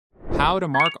How to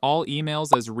mark all emails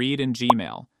as read in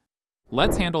Gmail.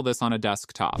 Let's handle this on a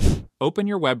desktop. Open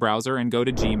your web browser and go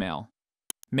to Gmail.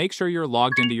 Make sure you're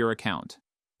logged into your account.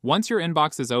 Once your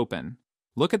inbox is open,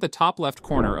 look at the top left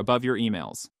corner above your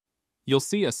emails. You'll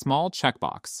see a small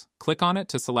checkbox. Click on it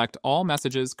to select all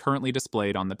messages currently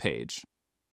displayed on the page.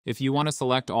 If you want to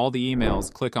select all the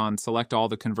emails, click on Select all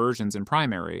the conversions in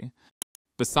Primary.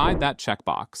 Beside that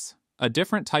checkbox, a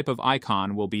different type of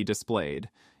icon will be displayed.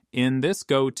 In this,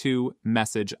 go to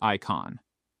Message icon.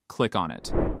 Click on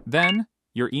it. Then,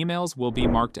 your emails will be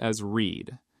marked as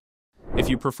Read. If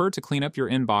you prefer to clean up your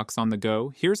inbox on the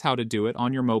go, here's how to do it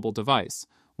on your mobile device.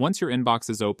 Once your inbox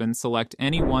is open, select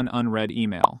any one unread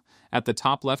email. At the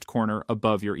top left corner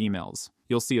above your emails,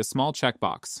 you'll see a small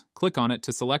checkbox. Click on it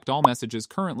to select all messages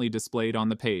currently displayed on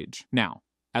the page. Now,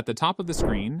 at the top of the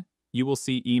screen, you will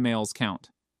see emails count.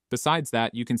 Besides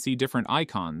that, you can see different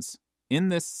icons. In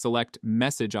this select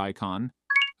message icon,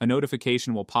 a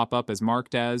notification will pop up as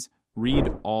marked as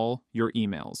Read all your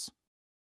emails.